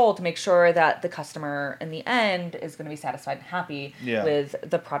control to make sure that the customer in the end is going to be satisfied and happy with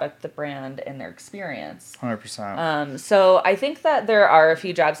the product, the brand, and their experience. 100%. So I think that there are a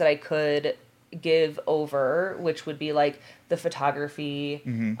few jobs that I could give over, which would be like the photography.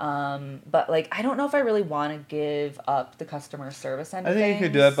 But like I don't know if I really want to give up the customer service end of things. I think you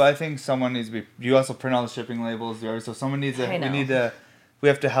could do it, but I think someone needs to be. You also print all the shipping labels, so someone needs to. We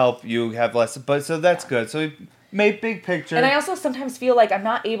have to help you have less. But so that's good. So. Make big picture. And I also sometimes feel like I'm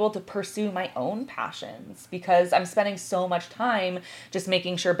not able to pursue my own passions because I'm spending so much time just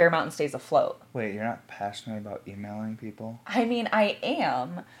making sure Bear Mountain stays afloat. Wait, you're not passionate about emailing people? I mean, I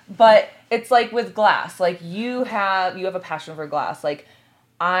am, but it's like with glass. Like you have a passion for glass. Like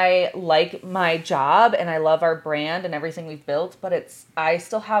I like my job and I love our brand and everything we've built, but I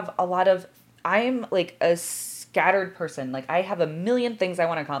still have I'm like a scattered person. Like I have a million things I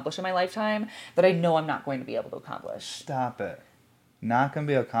want to accomplish in my lifetime that I know I'm not going to be able to accomplish. Stop it. Not going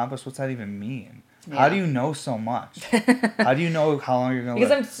to be accomplished? What's that even mean? Yeah. How do you know so much? How do you know how long you're going to live?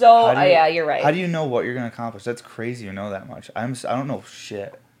 Because I'm so, yeah, you're right. How do you know what you're going to accomplish? That's crazy you know that much. I don't know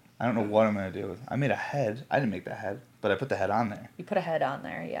shit. I don't know what I'm going to do. I made a head. I didn't make the head, but I put the head on there. You put a head on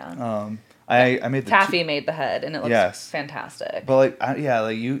there, yeah. I made the Taffy made the head and it looks fantastic. But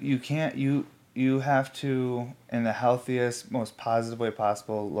like, you can't, you have to, in the healthiest, most positive way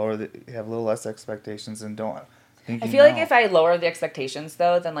possible, have a little less expectations and don't think. I feel like if I lower the expectations,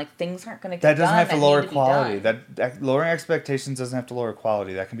 though, then like things aren't going to get done. That doesn't have to lower quality. That lowering expectations doesn't have to lower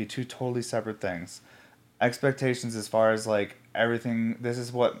quality. That can be two totally separate things. Expectations, as far as like everything. This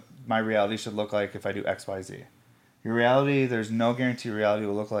is what my reality should look like if I do X, Y, Z. Your reality, there's no guarantee reality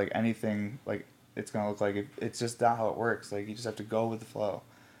will look like anything like it's going to look like. It's just not how it works. Like you just have to go with the flow.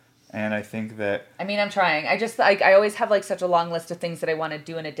 And I think that... I mean, I'm trying. I always have, like, such a long list of things that I want to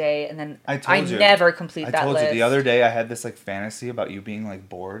do in a day, and then I never complete that list. I told you, the other day I had this, like, fantasy about you being, like,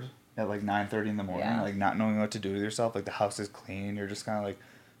 bored at, like, 9:30 in the morning, like, not knowing what to do with yourself. Like, the house is clean. You're just kind of like,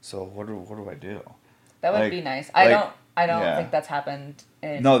 so what do I do? That would be nice. I don't think that's happened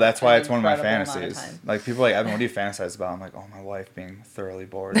in No, that's why it's one of my fantasies. Like, people are like, Evan, what do you fantasize about? I'm like, oh, my wife being thoroughly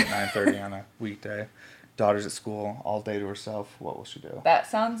bored at 9:30 on a weekday. Daughter's at school all day to herself. What will she do? That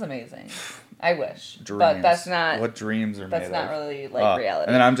sounds amazing. I wish. Dreams. But that's not... What dreams are made of? That's not really, like, reality.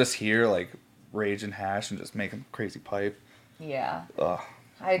 And then I'm just here, like, raging hash and just making crazy pipe. Yeah. Ugh.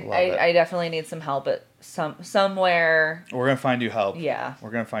 I definitely need some help at somewhere. We're going to find you help. Yeah. We're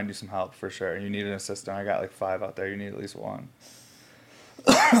going to find you some help for sure. You need an assistant. I got, like, 5 out there. You need at least 1.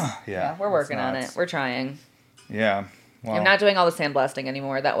 Yeah, we're working on it. We're trying. Yeah. Well, I'm not doing all the sandblasting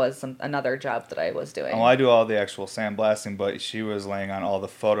anymore. That was another job that I was doing. Well, I do all the actual sandblasting, but she was laying on all the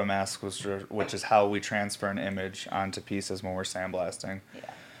photo masks, which is how we transfer an image onto pieces when we're sandblasting.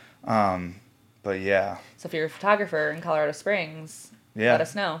 Yeah. But yeah. So if you're a photographer in Colorado Springs, let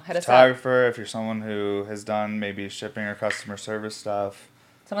us know. Hit us up. Photographer, if you're someone who has done maybe shipping or customer service stuff.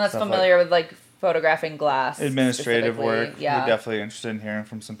 Someone that's familiar with like photographing glass. Administrative work. Yeah. We're definitely interested in hearing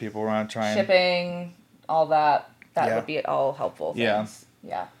from some people around trying. Shipping, all that. That would be all helpful things.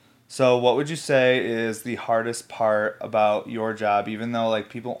 Yeah. So what would you say is the hardest part about your job, even though like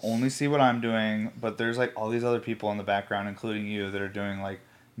people only see what I'm doing, but there's like all these other people in the background, including you, that are doing like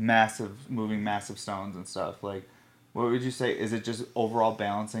moving massive stones and stuff. Like, what would you say? Is it just overall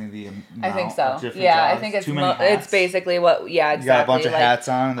balancing the amount I think so. of different jobs? I think it's basically what, exactly. You got a bunch of hats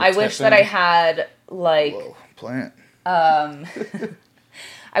on. I wish that I had like... Whoa, plant.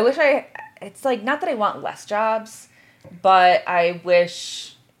 I wish it's like, not that I want less jobs, but I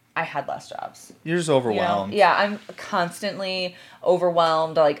wish I had less jobs. You're just overwhelmed. You know? Yeah, I'm constantly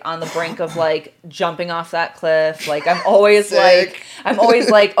overwhelmed, like on the brink of like jumping off that cliff. Like I'm always like,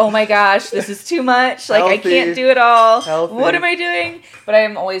 oh my gosh, this is too much. Like I can't do it all. What am I doing? But I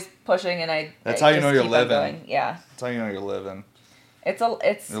am always pushing, and That's how you know you're living. Yeah. That's how you know you're living.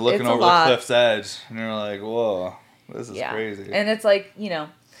 You're looking over the cliff's edge, and you're like, whoa, this is crazy. And it's like,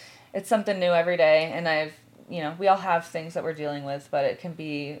 it's something new every day, and we all have things that we're dealing with, but it can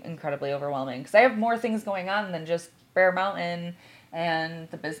be incredibly overwhelming. Because I have more things going on than just Bear Mountain and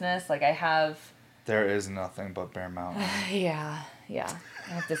the business. Like, I have There is nothing but Bear Mountain. Yeah.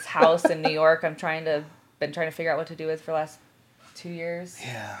 I have this house in New York. Been trying to figure out what to do with for the last 2 years.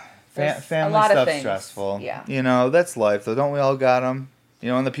 Yeah. There's Family a lot of stuff's things. stressful. Yeah. You know, that's life, though. Don't we all got them? You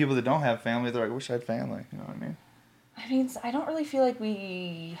know, and the people that don't have family, they're like, I wish I had family. You know what I mean? I mean, I don't really feel like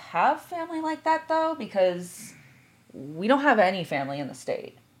we have family like that, though, because we don't have any family in the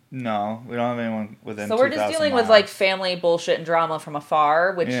state. No, we don't have anyone within 2,000 So we're just dealing with, like, family bullshit and drama from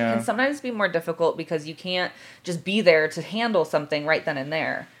afar, which Yeah. can sometimes be more difficult because you can't just be there to handle something right then and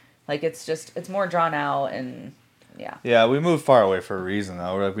there. Like, it's more drawn out and, yeah. Yeah, we moved far away for a reason,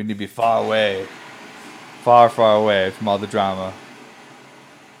 though. We're like, we need to be far away. Far, far away from all the drama.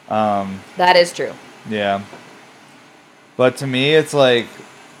 That is true. Yeah. But to me, it's like,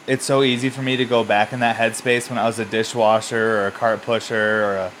 it's so easy for me to go back in that headspace when I was a dishwasher or a cart pusher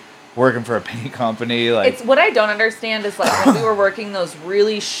or working for a paint company. Like, It's what I don't understand is, like, when we were working those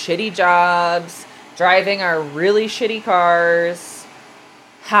really shitty jobs, driving our really shitty cars,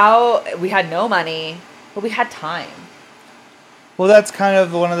 how we had no money, but we had time. well, that's kind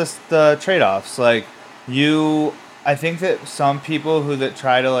of one of the trade-offs. Like, I think that some people that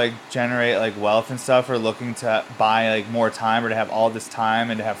try to, like, generate, like, wealth and stuff are looking to buy, like, more time or to have all this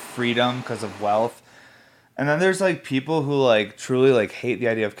time and to have freedom because of wealth. And then there's, like, people who, like, truly, like, hate the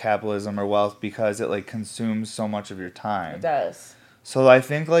idea of capitalism or wealth because it, like, consumes so much of your time. It does. So I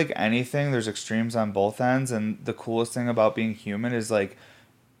think, like, anything, there's extremes on both ends. And the coolest thing about being human is, like,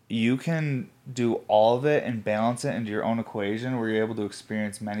 you can do all of it and balance it into your own equation where you're able to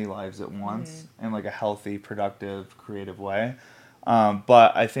experience many lives at once in, like, a healthy, productive, creative way.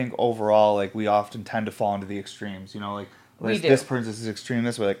 But I think overall, like, we often tend to fall into the extremes, you know, like this person is extreme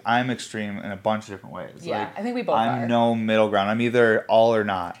this way. Like, I'm extreme in a bunch of different ways. Yeah, like, I think we both I'm are. no middle ground. I'm either all or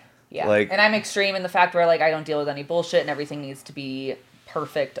not. Yeah, like, and I'm extreme in the fact where, like, I don't deal with any bullshit and everything needs to be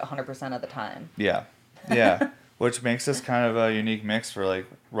perfect 100% of the time. Yeah, which makes us kind of a unique mix for, like,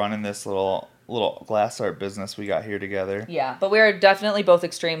 running this little glass art business we got here together. Yeah, but we're definitely both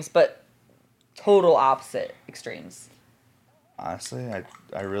extremes, but total opposite extremes. Honestly, I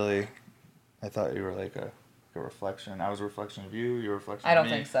thought you were like a reflection. I was a reflection of you. You're a reflection of me. I don't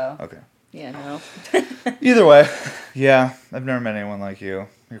think so. Okay. Yeah, no. Either way, yeah, I've never met anyone like you.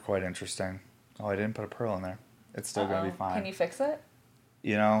 You're quite interesting. Oh, I didn't put a pearl in there. It's still going to be fine. Can you fix it?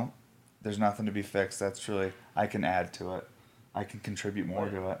 You know, there's nothing to be fixed. That's truly, I can add to it. I can contribute more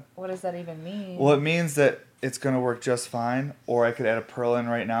to it. What does that even mean? Well, it means that it's going to work just fine, or I could add a pearl in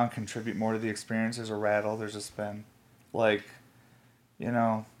right now and contribute more to the experience. There's a rattle, there's a spin. Like, you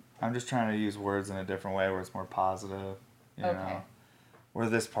know, I'm just trying to use words in a different way where it's more positive, you know. We're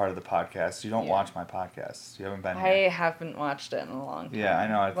this part of the podcast. You don't watch my podcast. You haven't been here. I haven't watched it in a long time. Yeah, I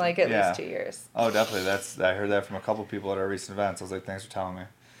know. Like, at least 2 years. Oh, definitely. I heard that from a couple people at our recent events. I was like, thanks for telling me.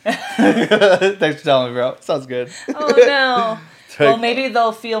 Thanks for telling me, bro. Sounds good. Oh, no. Well, maybe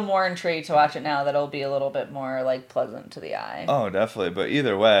they'll feel more intrigued to watch it now. That'll be a little bit more, like, pleasant to the eye. Oh, definitely. But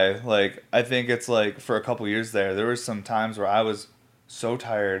either way, like, I think it's like for a couple years there were some times where I was so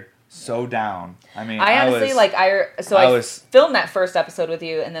tired, so down. I mean, I honestly, I filmed that first episode with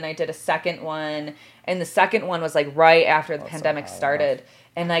you, and then I did a second one, and the second one was, like, right after the pandemic started.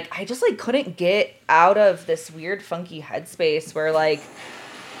 And, like, I just, like, couldn't get out of this weird, funky headspace where, like,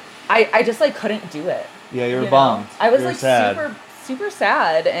 I just, like, couldn't do it. Yeah, you were bummed. I was, like, sad. super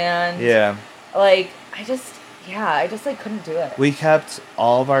sad, and, like, I just, like, couldn't do it. We kept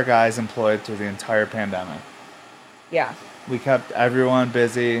all of our guys employed through the entire pandemic. Yeah. We kept everyone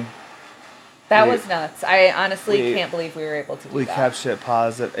busy. That was nuts. I honestly can't believe we were able to do that. We kept shit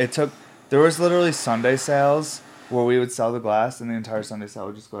positive. There was literally Sunday sales where we would sell the glass, and the entire Sunday sale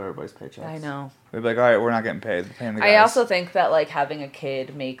would just go to everybody's paychecks. I know. We'd be like, all right, we're not getting paid. We're paying the guys. I also think that, like, having a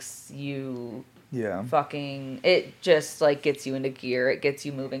kid makes you fucking... It just, like, gets you into gear. It gets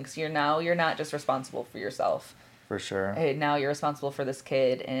you moving. So you're not just responsible for yourself. For sure. Now you're responsible for this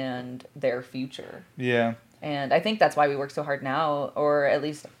kid and their future. Yeah. And I think that's why we work so hard now, or at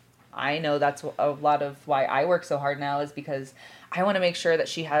least I know that's a lot of why I work so hard now, is because I want to make sure that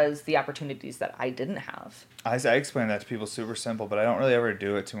she has the opportunities that I didn't have. I explain that to people super simple, but I don't really ever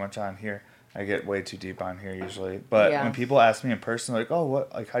do it too much on here. I get way too deep on here usually. But when people ask me in person, like, oh,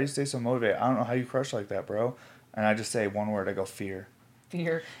 what, like, how do you stay so motivated? I don't know how you crush like that, bro. And I just say one word. I go, fear.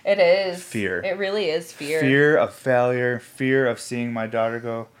 Fear. It is. Fear. It really is fear. Fear of failure. Fear of seeing my daughter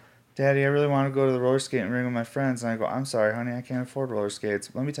go, Daddy, I really want to go to the roller skate and ring with my friends. And I go, I'm sorry, honey, I can't afford roller skates.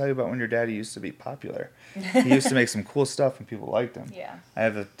 Let me tell you about when your daddy used to be popular. He used to make some cool stuff and people liked him. Yeah. I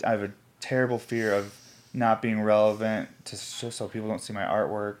have a terrible fear of not being relevant so people don't see my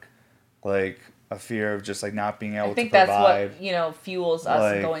artwork. Like, a fear of just like not being able to I think provide. that's what, fuels us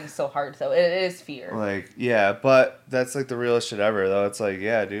Like- going so hard, though. It is fear. Like, yeah, but that's like the realest shit ever, though. It's like,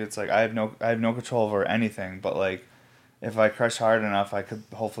 yeah, dude, it's like I have no control over anything, but like if I crush hard enough, I could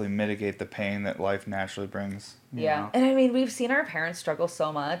hopefully mitigate the pain that life naturally brings. You Yeah. know? And I mean, we've seen our parents struggle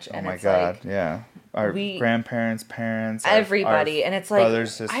so much. Oh and my it's God, like, yeah. Our grandparents, parents, everybody. And it's like,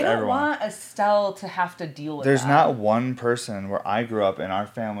 brothers, sisters, I don't everyone. want Estelle to have to deal with There's that. not one person where I grew up in our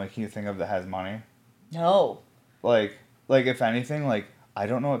family can you think of that has money. No. Like if anything, like I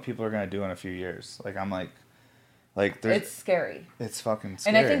don't know what people are gonna do in a few years. Like I'm like there's It's scary. it's fucking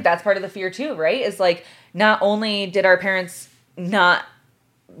scary. And I think that's part of the fear too, right? Is like, not only did our parents not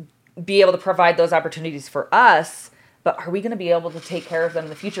be able to provide those opportunities for us, but are we going to be able to take care of them in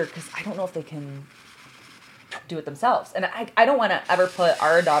the future? Because I don't know if they can do it themselves. And I don't want to ever put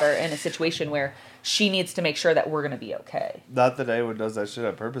our daughter in a situation where she needs to make sure that we're going to be okay. Not that anyone does that shit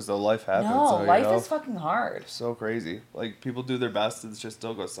on purpose, though. Life happens. No, so, life is fucking hard. So crazy. Like, people do their best and it just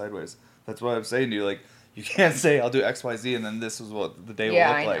still goes sideways. That's what I'm saying to you. Like, you can't say, I'll do X, Y, Z, and then this is what the day will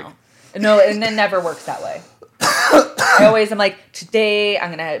look like. Know. No, and it never works that way. I always am like, today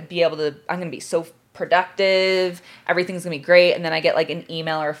I'm going to be so productive. Everything's going to be great. And then I get like an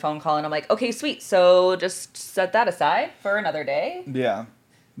email or a phone call and I'm like, okay, sweet. So just set that aside for another day. Yeah.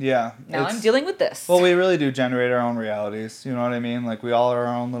 Yeah. Now I'm dealing with this. Well, we really do generate our own realities. You know what I mean? Like, we all are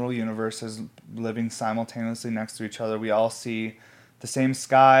our own little universes living simultaneously next to each other. We all see the same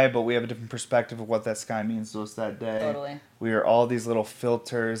sky, but we have a different perspective of what that sky means to us that day. Totally. We are all these little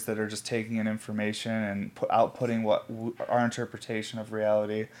filters that are just taking in information and outputting what our interpretation of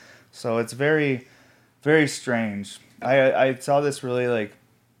reality. So it's very, very strange. I saw this really like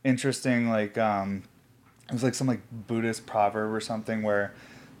interesting it was like some like Buddhist proverb or something where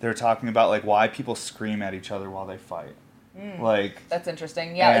they were talking about like why people scream at each other while they fight. Like, that's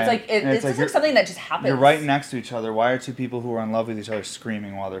interesting. Yeah, it's like it's just like something that just happens. You're right next to each other. Why are two people who are in love with each other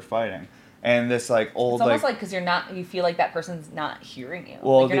screaming while they're fighting? And this like old it's almost like because you feel like that person's not hearing you.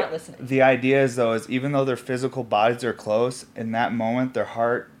 Well, like you're not listening. The idea is though is even though their physical bodies are close, in that moment their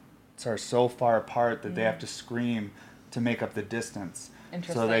hearts are so far apart that they have to scream to make up the distance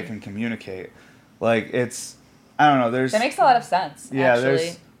so they can communicate. Like, it's, I don't know. That makes a lot of sense. Yeah,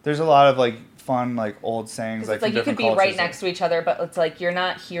 actually. there's a lot of like fun like old sayings like it's like you could be right next to each other, but it's like you're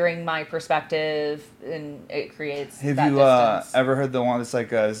not hearing my perspective, and it creates. Have that you distance. Ever heard the one that's like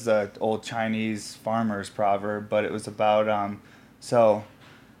this old Chinese farmer's proverb? But it was about so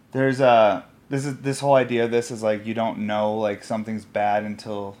there's this whole idea. This is like you don't know like something's bad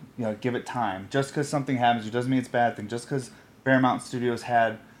until give it time. Just because something happens, it doesn't mean it's a bad thing. Just because Paramount Studios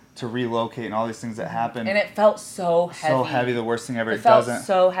had to relocate and all these things that happened. And it felt so heavy. So heavy, the worst thing ever. It felt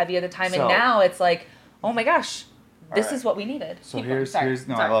so heavy at the time. So, and now it's like, oh my gosh, this right. is what we needed. So here's I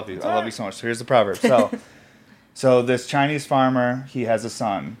love you. It's I love you so much. So here's the proverb. So this Chinese farmer, he has a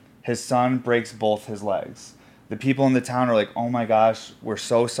son. His son breaks both his legs. The people in the town are like, oh my gosh, we're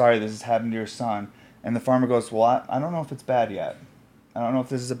so sorry this has happened to your son. And the farmer goes, well, I don't know if it's bad yet. I don't know if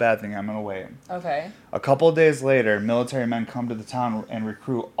this is a bad thing. I'm going to wait. Okay. A couple of days later, military men come to the town and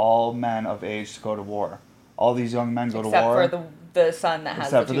recruit all men of age to go to war. All these young men go to war. Except for the son that has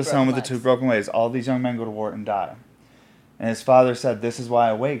Except for the son with the two broken legs. All these young men go to war and die. And his father said, this is why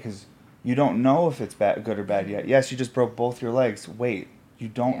I wait, because you don't know if it's good or bad yet. Yes, you just broke both your legs. Wait. You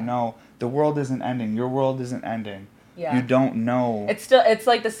don't know. The world isn't ending. Your world isn't ending. Yeah. You don't know. It's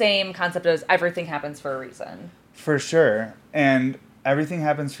like the same concept as everything happens for a reason. For sure. And everything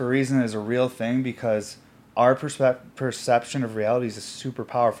happens for a reason is a real thing because our perception of reality is super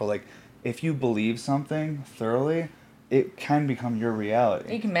powerful. Like, if you believe something thoroughly, it can become your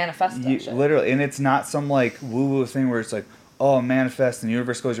reality. You can manifest that shit. Literally. And it's not some, like, woo-woo thing where it's like, oh, manifest and the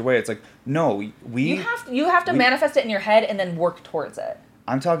universe goes your way. It's like, no, you have to manifest it in your head and then work towards it.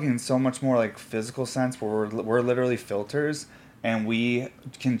 I'm talking in so much more, like, physical sense where we're literally filters. And we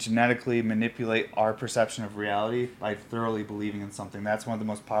can genetically manipulate our perception of reality by thoroughly believing in something. That's one of the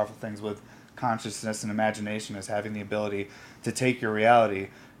most powerful things with consciousness and imagination is having the ability to take your reality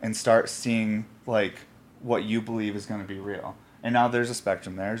and start seeing, like, what you believe is going to be real. And now there's a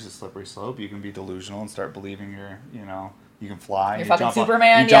spectrum there. There's a slippery slope. You can be delusional and start believing you can fly. You're you fucking jump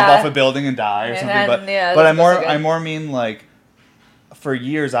Superman, you jump off a building and die or something. But I more mean, like, for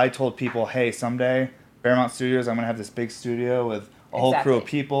years I told people, hey, someday Paramount Studios, I'm going to have this big studio with a whole crew of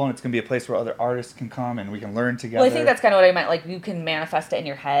people, and it's going to be a place where other artists can come and we can learn together. Well, I think that's kind of what I meant. Like, you can manifest it in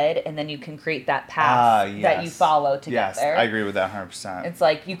your head, and then you can create that path that you follow to get there. Yes, I agree with that 100%. It's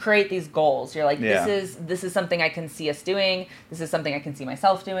like you create these goals. You're like, this is something I can see us doing. This is something I can see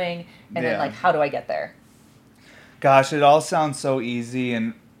myself doing. And then, like, how do I get there? Gosh, it all sounds so easy,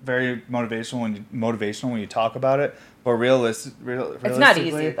 and very motivational when you talk about it, but realistically, it's not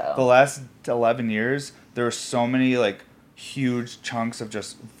easy though. The last 11 years, there were so many like huge chunks of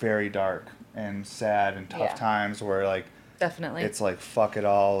just very dark and sad and tough times where like definitely it's like fuck it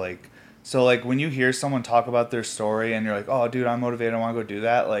all, like so like when you hear someone talk about their story and you're like, oh dude, I'm motivated, I want to go do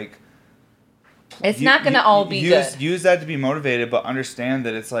that, like it's not gonna all be good. Use that to be motivated, but understand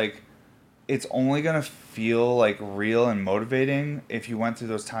that it's like it's only gonna feel like real and motivating if you went through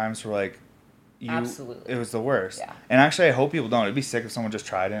those times where like absolutely it was the worst. Yeah. And actually I hope people don't. It'd be sick if someone just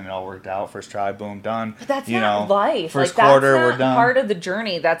tried it and it all worked out. First try, boom, done. But that's not life. First like, quarter, that's not we're done. Part of the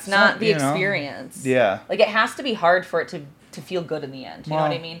journey. That's not the experience. Yeah. Like it has to be hard for it to feel good in the end. You know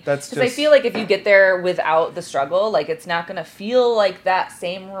what I mean? Because I feel like if you get there without the struggle, like it's not going to feel like that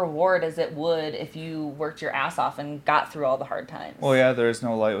same reward as it would if you worked your ass off and got through all the hard times. Well, yeah, there is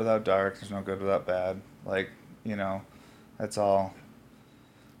no light without dark. There's no good without bad. Like, you know, that's all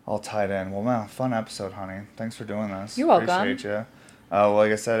tied in. Well, man, fun episode, honey. Thanks for doing this. You're welcome. Appreciate you. Well,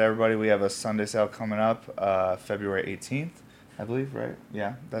 like I said, everybody, we have a Sunday sale coming up February 18th. I believe, right?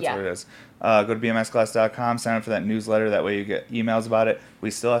 Yeah, that's what it is. Go to bmsglass.com, sign up for that newsletter. That way you get emails about it.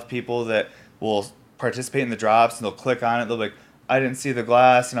 We still have people that will participate in the drops, and they'll click on it. They'll be like, I didn't see the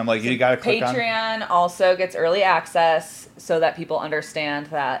glass. And I'm like, you got to click on it. Patreon also gets early access so that people understand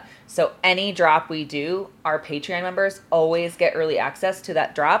that. So any drop we do, our Patreon members always get early access to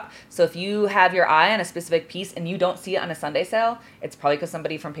that drop. So if you have your eye on a specific piece and you don't see it on a Sunday sale, it's probably because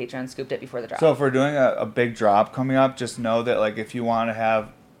somebody from Patreon scooped it before the drop. So if we're doing a big drop coming up, just know that like if you want to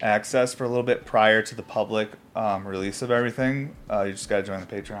have access for a little bit prior to the public release of everything, you just got to join the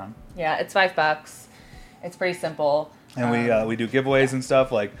Patreon. Yeah, it's $5. It's pretty simple. And we do giveaways and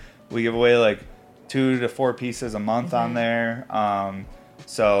stuff. Like we give away like 2 to 4 pieces a month on there.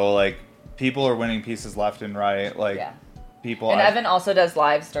 So like people are winning pieces left and right. Like people. And Evan also does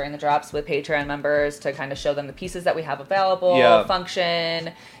lives during the drops with Patreon members to kind of show them the pieces that we have available,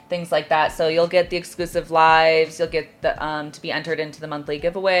 function, things like that. So you'll get the exclusive lives. You'll get the to be entered into the monthly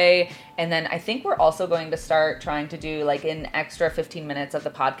giveaway. And then I think we're also going to start trying to do like an extra 15 minutes of the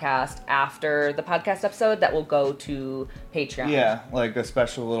podcast after the podcast episode that will go to Patreon. Yeah, like a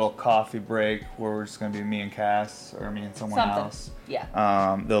special little coffee break where we're just going to be me and Cass or me and someone else.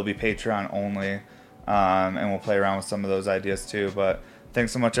 Yeah. They'll be Patreon only. And we'll play around with some of those ideas too. But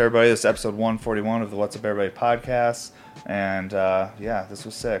thanks so much, everybody. This is episode 141 of the What's Up Everybody podcast. And this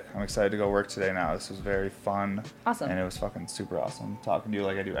was sick. I'm excited to go work today now. This was very fun. Awesome. And it was fucking super awesome talking to you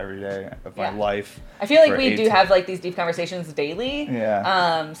like I do every day of my life. I feel like we do have like these deep conversations daily.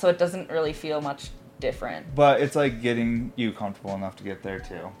 Yeah. So it doesn't really feel much different. But it's like getting you comfortable enough to get there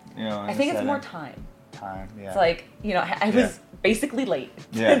too. You know, I think it's more time. Yeah. It's like, you know, I was basically late.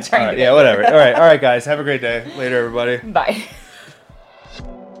 Yeah. Whatever. All right, guys. Have a great day. Later, everybody. Bye.